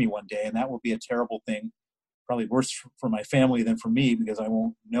they'll get to me one day, and that will be a terrible thing, probably worse for my family than for me, because I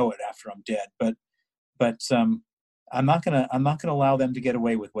won't know it after I'm dead. But I'm not gonna allow them to get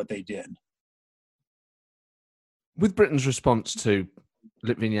away with what they did. With Britain's response to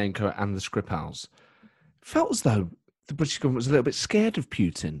Litvinenko and the Skripals, it felt as though the British government was a little bit scared of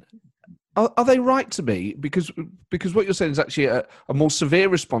Putin. Are they right to be? Because what you're saying is actually a more severe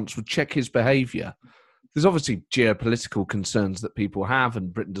response would check his behaviour. There's obviously geopolitical concerns that people have,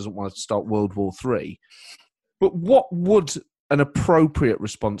 and Britain doesn't want to start World War III. But what would an appropriate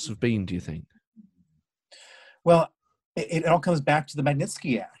response have been, do you think? Well, it all comes back to the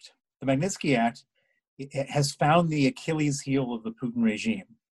Magnitsky Act. The Magnitsky Act has found the Achilles heel of the Putin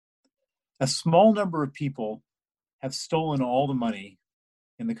regime. A small number of people have stolen all the money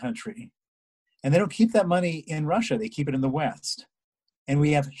in the country, and they don't keep that money in Russia. They keep it in the West. And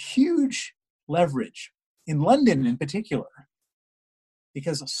we have huge leverage in London in particular,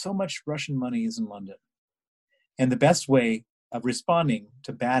 because so much Russian money is in London. And the best way of responding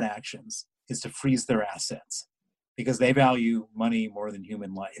to bad actions is to freeze their assets, because they value money more than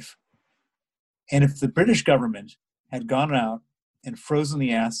human life. And if the British government had gone out and frozen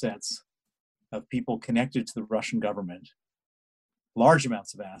the assets of people connected to the Russian government, large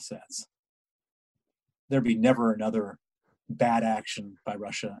amounts of assets, there'd be never another bad action by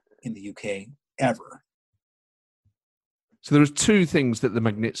Russia in the UK ever. So there are two things that the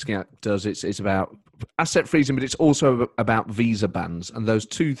Magnitsky Act does. It's about asset freezing, but it's also about visa bans. And those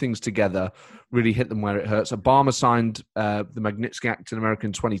two things together really hit them where it hurts. Obama signed the Magnitsky Act in America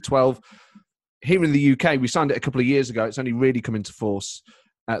in 2012. Here in the UK, we signed it a couple of years ago. It's only really come into force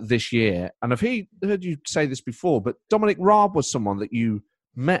this year. And I've heard you say this before, but Dominic Raab was someone that you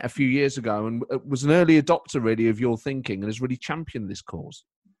met a few years ago and was an early adopter, really, of your thinking, and has really championed this cause.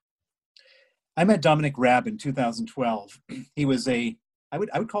 I met Dominic Raab in 2012. He was I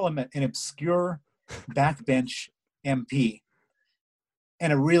would call him an obscure backbench MP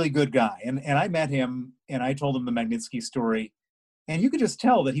and a really good guy. And I met him and I told him the Magnitsky story. And you could just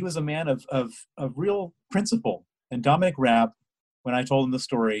tell that he was a man of real principle. And Dominic Raab, when I told him the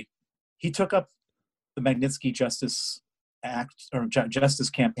story, he took up the Magnitsky Justice Act or Justice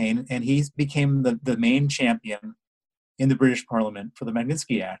campaign, and he became the main champion in the British Parliament for the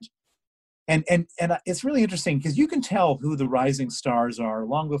Magnitsky Act. And it's really interesting because you can tell who the rising stars are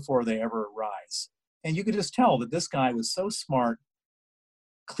long before they ever rise. And you could just tell that this guy was so smart,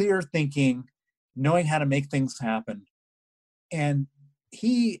 clear thinking, knowing how to make things happen. And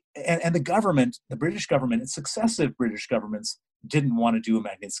he and the government, the British government, and successive British governments didn't want to do a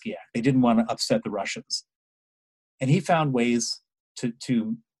Magnitsky Act. They didn't want to upset the Russians. And he found ways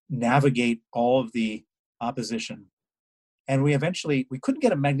to navigate all of the opposition. And we couldn't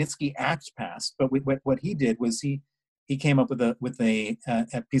get a Magnitsky Act passed, but what he did was he came up with a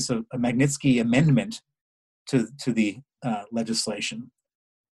piece of a Magnitsky amendment to the legislation.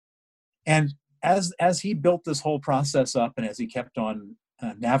 And as he built this whole process up, and as he kept on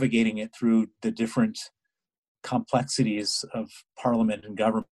navigating it through the different complexities of parliament and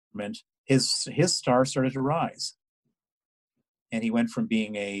government, his star started to rise. And he went from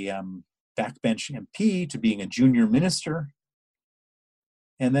being a backbench MP to being a junior minister.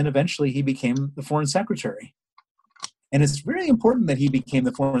 And then eventually he became the foreign secretary. And it's really important that he became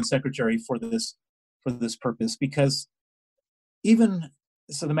the foreign secretary for this purpose, because the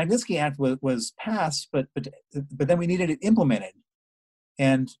Magnitsky Act was passed, but then we needed it implemented.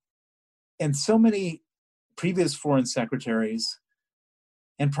 And and so many previous foreign secretaries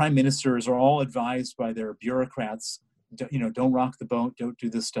and prime ministers are all advised by their bureaucrats, don't rock the boat, don't do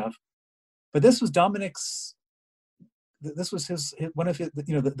this stuff. But this was Dominic's. This was his one of his,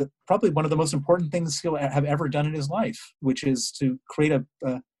 probably one of the most important things he'll have ever done in his life, which is to create a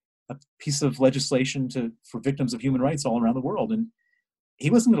piece of legislation for victims of human rights all around the world. And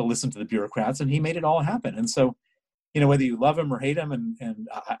he wasn't going to listen to the bureaucrats, and he made it all happen. And so, whether you love him or hate him, and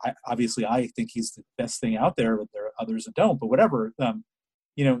I obviously I think he's the best thing out there, but there are others that don't. But whatever,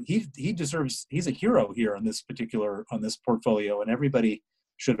 he deserves. He's a hero here on this portfolio, and everybody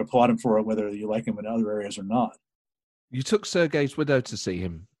should applaud him for it, whether you like him in other areas or not. You took Sergei's widow to see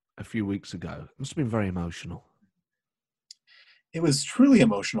him a few weeks ago. It must have been very emotional. It was truly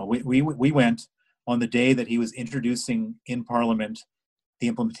emotional. We went on the day that he was introducing in Parliament the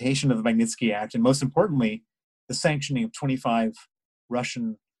implementation of the Magnitsky Act, and most importantly, the sanctioning of 25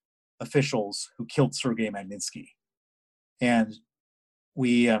 Russian officials who killed Sergei Magnitsky. And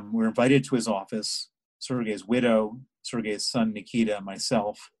we were invited to his office, Sergei's widow, Sergei's son Nikita,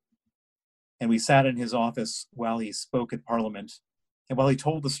 myself, and we sat in his office while he spoke at Parliament and while he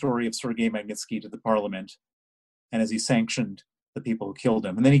told the story of Sergei Magnitsky to the Parliament and as he sanctioned the people who killed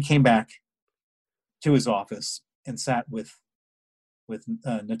him. And then he came back to his office and sat with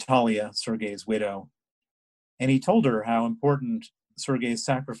Natalia, Sergei's widow, and he told her how important Sergei's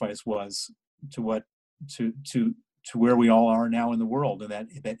sacrifice was to where we all are now in the world, and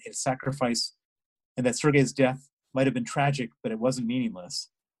that his sacrifice and that Sergei's death might have been tragic, but it wasn't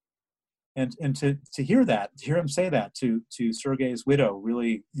meaningless. And to hear him say that to Sergei's widow,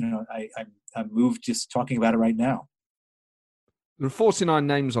 really, I'm moved just talking about it right now. There are 49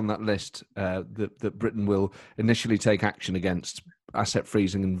 names on that list that Britain will initially take action against, asset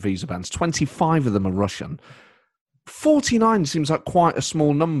freezing and visa bans. 25 of them are Russian. 49 seems like quite a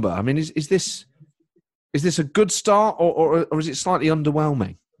small number. I mean, is this a good start or is it slightly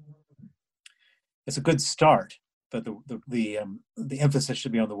underwhelming? It's a good start, but the emphasis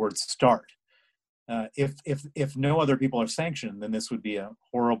should be on the word start. If no other people are sanctioned, then this would be a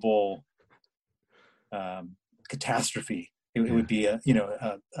horrible catastrophe. It would be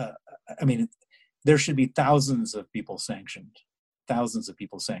there should be thousands of people sanctioned.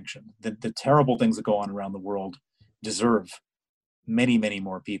 The terrible things that go on around the world deserve many, many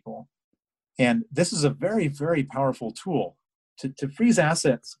more people. And this is a very, very powerful tool to freeze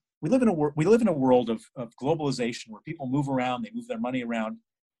assets. We live in a world of globalization where people move around, they move their money around,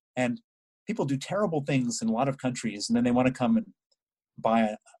 and people do terrible things in a lot of countries, and then they want to come and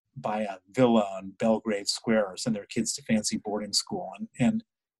buy a villa on Belgrade Square or send their kids to fancy boarding school. And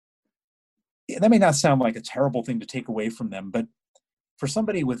that may not sound like a terrible thing to take away from them, but for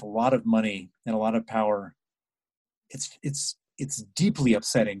somebody with a lot of money and a lot of power, it's deeply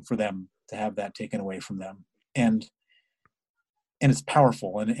upsetting for them to have that taken away from them. And it's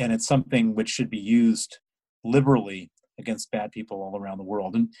powerful, and it's something which should be used liberally against bad people all around the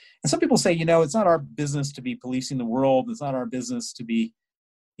world. And some people say, it's not our business to be policing the world. It's not our business to be,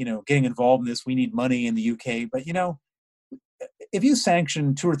 getting involved in this. We need money in the UK. But, if you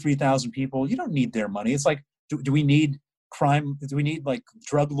sanction 2,000 or 3,000 people, you don't need their money. It's like, do we need crime? Do we need like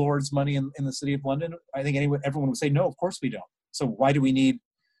drug lords' money in the city of London? I think everyone would say, no, of course we don't. So why do we need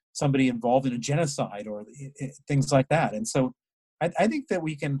somebody involved in a genocide or things like that? And so I think that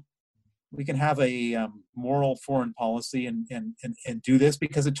we can have a moral foreign policy and do this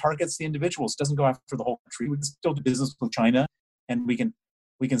because it targets the individuals. It doesn't go after the whole country. We can still do business with China, and we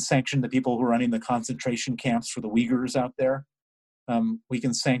can sanction the people who are running the concentration camps for the Uyghurs out there. We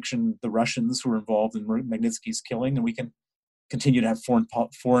can sanction the Russians who are involved in Magnitsky's killing, and we can continue to have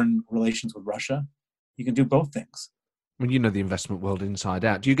foreign relations with Russia. You can do both things. I mean, the investment world inside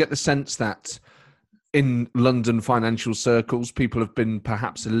out. Do you get the sense that in London financial circles, people have been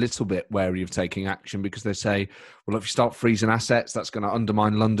perhaps a little bit wary of taking action because they say, well, if you start freezing assets, that's going to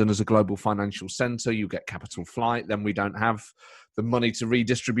undermine London as a global financial centre. You get capital flight, then we don't have the money to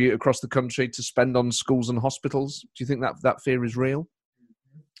redistribute across the country to spend on schools and hospitals. Do you think that fear is real?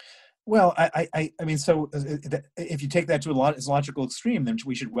 Well, I mean, so if you take that to its logical extreme, then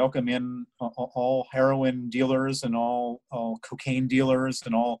we should welcome in all heroin dealers and all cocaine dealers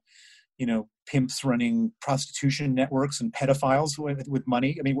and all, pimps running prostitution networks and pedophiles with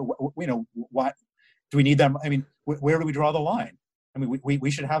money. I mean, what do we need them? I mean, where do we draw the line? I mean,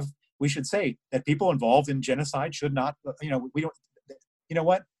 we should say that people involved in genocide should not. We don't. You know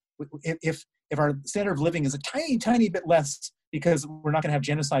what? If our standard of living is a tiny bit less because we're not going to have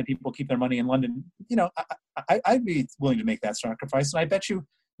genocide people keep their money in London, I'd be willing to make that sacrifice, and I bet you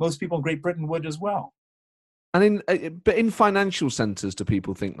most people in Great Britain would as well. And in financial centres, do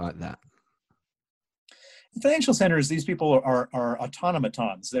people think like that? Financial centers, these people are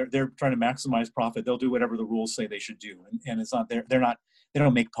automatons. They're trying to maximize profit. They'll do whatever the rules say they should do, and it's not they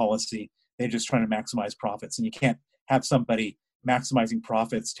don't make policy. They're just trying to maximize profits, and you can't have somebody maximizing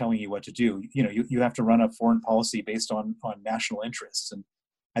profits telling you what to do. You have to run a foreign policy based on national interests, and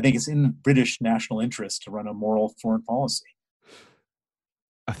I think it's in British national interest to run a moral foreign policy.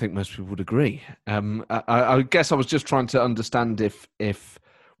 I think most people would agree. I guess I was just trying to understand if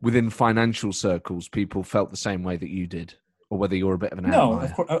within financial circles people felt the same way that you did, or whether you're a bit of an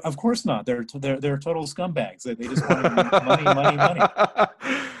outlier. No, of course not. They're total scumbags. They just want money.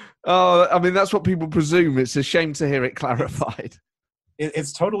 Oh, I mean, that's what people presume. It's a shame to hear it clarified.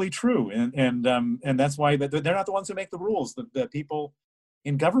 It's totally true, and that's why they're not the ones who make the rules. The people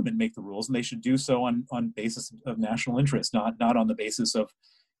in government make the rules, and they should do so on basis of national interest, not on the basis of,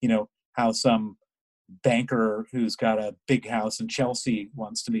 how some banker who's got a big house in Chelsea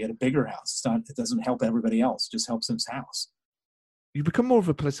wants to get a bigger house. It doesn't help everybody else; it just helps his house. You become more of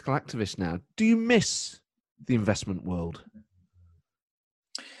a political activist now. Do you miss the investment world?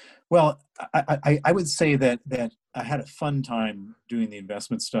 Well, I would say that I had a fun time doing the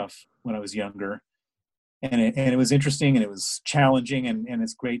investment stuff when I was younger, and it was interesting, and it was challenging, and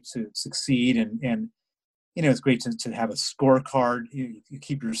it's great to succeed, and it's great to have a scorecard. You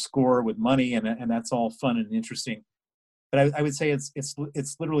keep your score with money, and that's all fun and interesting. But I would say it's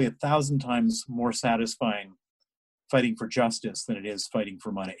literally 1,000 times more satisfying fighting for justice than it is fighting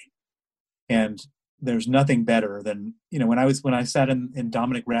for money. And there's nothing better than, when I sat in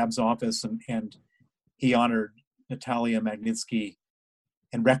Dominic Raab's office and he honored Natalia Magnitsky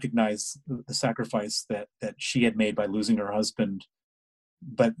and recognized the sacrifice that she had made by losing her husband,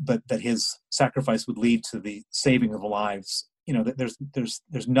 but that his sacrifice would lead to the saving of lives.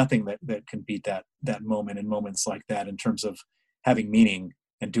 There's nothing that can beat that moment and moments like that in terms of having meaning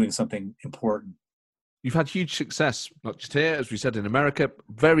and doing something important. You've had huge success, not just here, as we said, in America.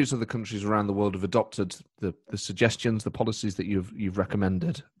 Various other countries around the world have adopted the suggestions, the policies that you've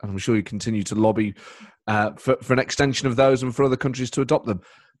recommended. And I'm sure you continue to lobby for an extension of those and for other countries to adopt them.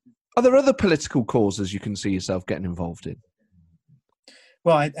 Are there other political causes you can see yourself getting involved in?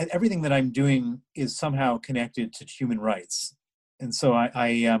 Well, everything that I'm doing is somehow connected to human rights. And so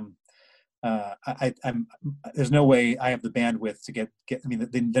I'm there's no way I have the bandwidth to get. I mean,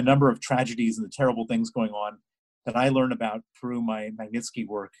 the number of tragedies and the terrible things going on that I learn about through my Magnitsky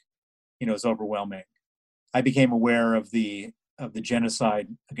work, is overwhelming. I became aware of the genocide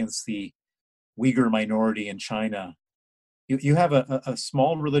against the Uyghur minority in China. You have a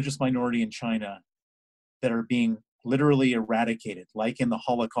small religious minority in China that are being literally eradicated, like in the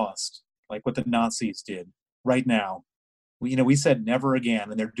Holocaust, like what the Nazis did right now. We said never again,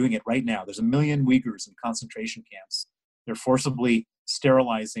 and they're doing it right now. There's 1 million Uyghurs in concentration camps. They're forcibly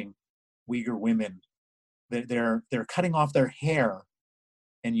sterilizing Uyghur women. They're cutting off their hair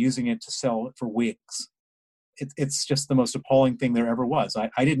and using it to sell it for wigs. It's just the most appalling thing there ever was.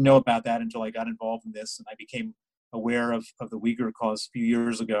 I didn't know about that until I got involved in this, and I became aware of the Uyghur cause a few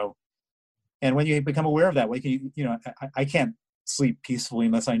years ago. And when you become aware of that, I can't sleep peacefully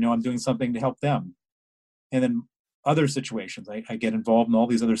unless I know I'm doing something to help them. And then other situations, I get involved in all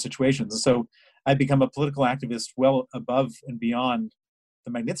these other situations. And so I become a political activist well above and beyond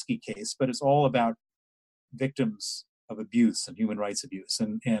the Magnitsky case, but it's all about victims of abuse and human rights abuse.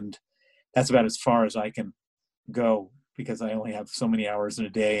 And that's about as far as I can go, because I only have so many hours in a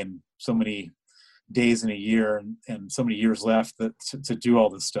day and so many days in a year and so many years left to do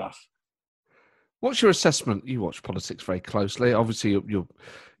all this stuff. What's your assessment? You watch politics very closely. Obviously,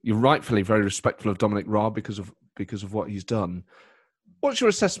 you're rightfully very respectful of Dominic Raab because of what he's done. What's your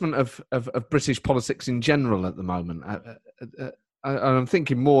assessment of British politics in general at the moment? I'm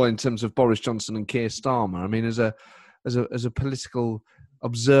thinking more in terms of Boris Johnson and Keir Starmer. I mean, as a political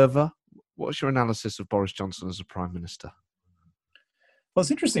observer, what's your analysis of Boris Johnson as a Prime Minister? Well,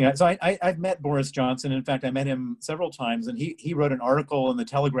 it's interesting. So I've met Boris Johnson. In fact, I met him several times, and he wrote an article in the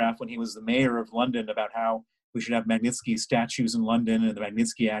Telegraph when he was the mayor of London about how we should have Magnitsky statues in London, and the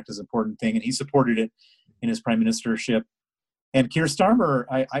Magnitsky Act is an important thing, and he supported it in his prime ministership. And Keir Starmer,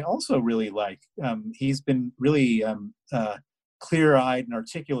 I also really like. He's been really clear-eyed and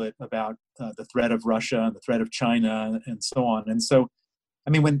articulate about the threat of Russia and the threat of China and so on. And so, I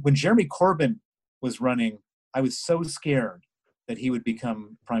mean, when Jeremy Corbyn was running, I was so scared that he would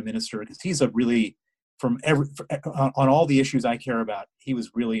become prime minister, because he's on all the issues I care about, he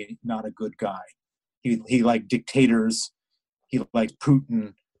was really not a good guy. He liked dictators. He liked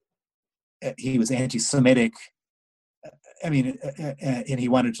Putin. He was anti-Semitic. I mean, and he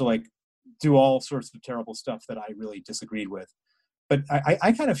wanted to do all sorts of terrible stuff that I really disagreed with. But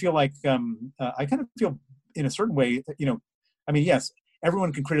I kind of feel like I kind of feel in a certain way, I mean, yes,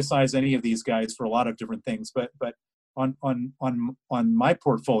 everyone can criticize any of these guys for a lot of different things, but on my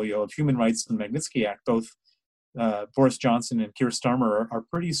portfolio of human rights and Magnitsky Act, both Boris Johnson and Keir Starmer are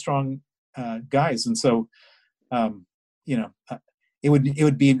pretty strong guys, and so it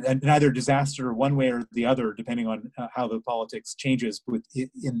would be neither a disaster one way or the other, depending on how the politics changes.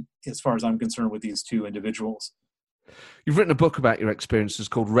 As far as I'm concerned, with these two individuals. You've written a book about your experiences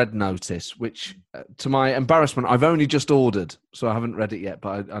called Red Notice, which, to my embarrassment, I've only just ordered, so I haven't read it yet,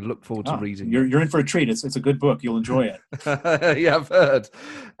 but I look forward to reading it. You're in for a treat. It's a good book. You'll enjoy it. Yeah, I've heard.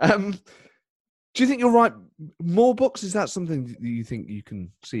 Do you think you'll write more books? Is that something that you think you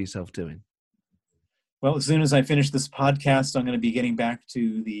can see yourself doing? Well, as soon as I finish this podcast, I'm going to be getting back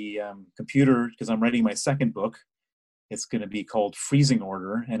to the computer because I'm writing my second book. It's going to be called Freezing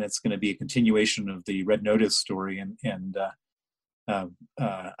Order, and it's going to be a continuation of the Red Notice story. And I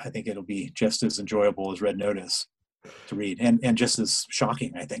think it'll be just as enjoyable as Red Notice to read, and just as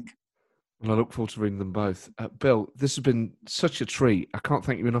shocking, I think. Well, I look forward to reading them both. Bill, this has been such a treat. I can't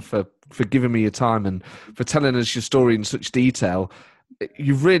thank you enough for giving me your time and for telling us your story in such detail.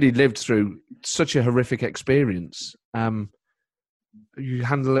 You've really lived through such a horrific experience. You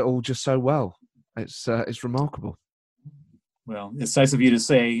handle it all just so well. It's remarkable. Well, it's nice of you to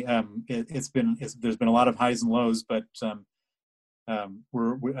say. There's been a lot of highs and lows, but I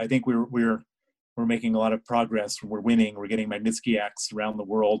think we're making a lot of progress. We're winning. We're getting Magnitsky Acts around the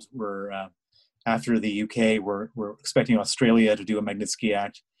world. We're after the UK, we're expecting Australia to do a Magnitsky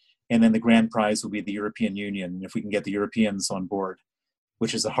Act, and then the grand prize will be the European Union. If we can get the Europeans on board,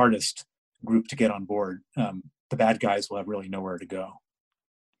 which is the hardest group to get on board, the bad guys will have really nowhere to go.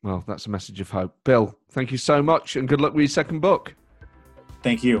 Well, that's a message of hope. Bill, thank you so much, and good luck with your second book.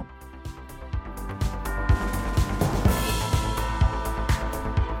 Thank you.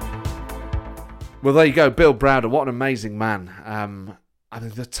 Well, there you go, Bill Browder. What an amazing man. I mean,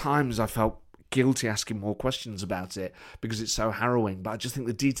 the times I felt guilty asking more questions about it because it's so harrowing, but I just think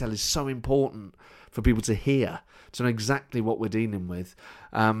the detail is so important for people to hear, to know exactly what we're dealing with.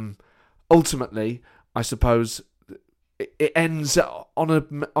 Ultimately, I suppose it ends on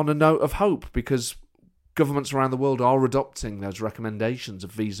a note of hope because governments around the world are adopting those recommendations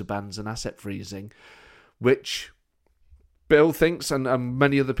of visa bans and asset freezing, which Bill thinks and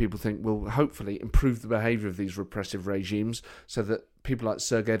many other people think will hopefully improve the behaviour of these repressive regimes so that people like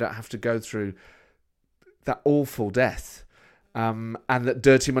Sergei don't have to go through that awful death, and that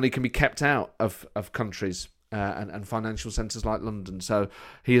dirty money can be kept out of countries and financial centres like London. So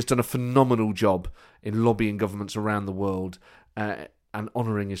he has done a phenomenal job in lobbying governments around the world and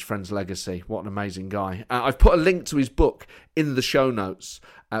honouring his friend's legacy. What an amazing guy. I've put a link to his book in the show notes,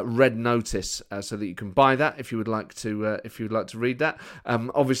 Red Notice, so that you can buy that if you would like to read that.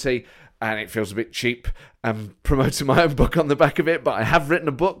 Obviously, and it feels a bit cheap promoting my own book on the back of it, but I have written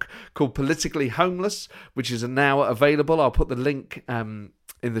a book called Politically Homeless, which is now available. I'll put the link in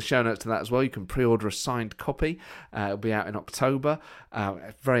the show notes to that as well. You can pre-order a signed copy. It'll be out in October.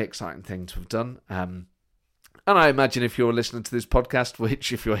 A very exciting thing to have done. And I imagine if you're listening to this podcast,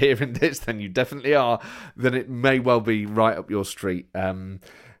 which if you're hearing this, then you definitely are, then it may well be right up your street.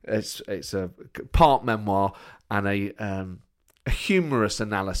 It's a part memoir and a humorous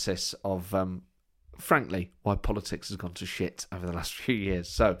analysis of, frankly, why politics has gone to shit over the last few years.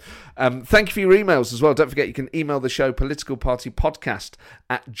 So thank you for your emails as well. Don't forget you can email the show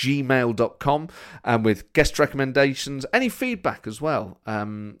politicalpartypodcast@gmail.com with guest recommendations, any feedback as well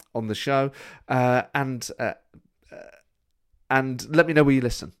on the show, and let me know where you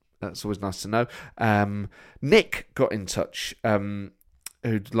listen. That's always nice to know. Nick got in touch,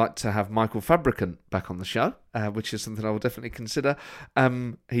 who'd like to have Michael Fabricant back on the show, which is something I will definitely consider.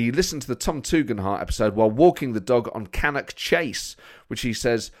 He listened to the Tom Tugendhat episode while walking the dog on Cannock Chase, which he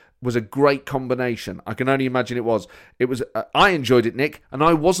says was a great combination. I can only imagine it was. It was. I enjoyed it, Nick, and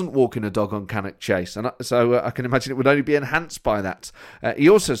I wasn't walking a dog on Cannock Chase, and so I can imagine it would only be enhanced by that. He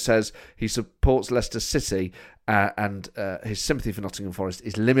also says he supports Leicester City, and his sympathy for Nottingham Forest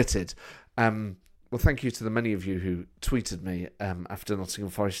is limited. Well, thank you to the many of you who tweeted me after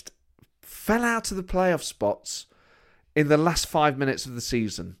Nottingham Forest fell out of the playoff spots in the last 5 minutes of the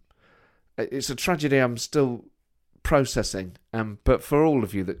season. It's a tragedy I'm still processing, but for all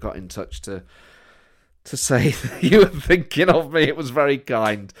of you that got in touch to say that you were thinking of me, it was very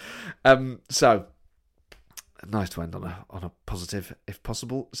kind. So nice to end on a positive, if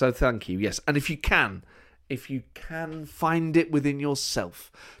possible. So thank you. Yes, and if you can find it within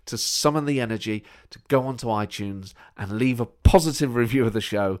yourself to summon the energy to go onto iTunes and leave a positive review of the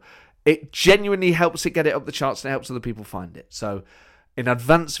show, it genuinely helps it get it up the charts and it helps other people find it. So in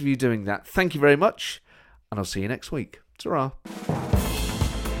advance of you doing that, thank you very much. and I'll see you next week. Ta-ra.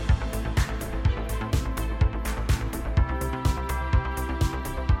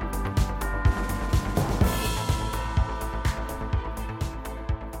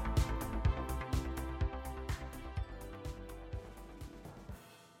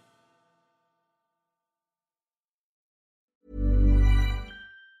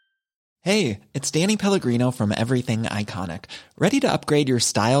 Hey, it's Danny Pellegrino from Everything Iconic. Ready to upgrade your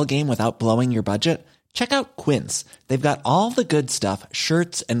style game without blowing your budget? Check out Quince. They've got all the good stuff,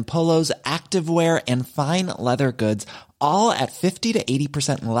 shirts and polos, activewear, and fine leather goods, all at 50 to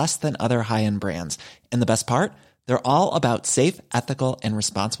 80% less than other high-end brands. And the best part? They're all about safe, ethical, and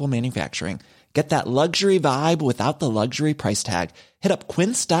responsible manufacturing. Get that luxury vibe without the luxury price tag. Hit up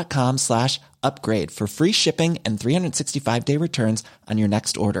quince.com/upgrade for free shipping and 365-day returns on your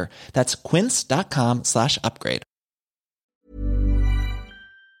next order. That's quince.com/upgrade.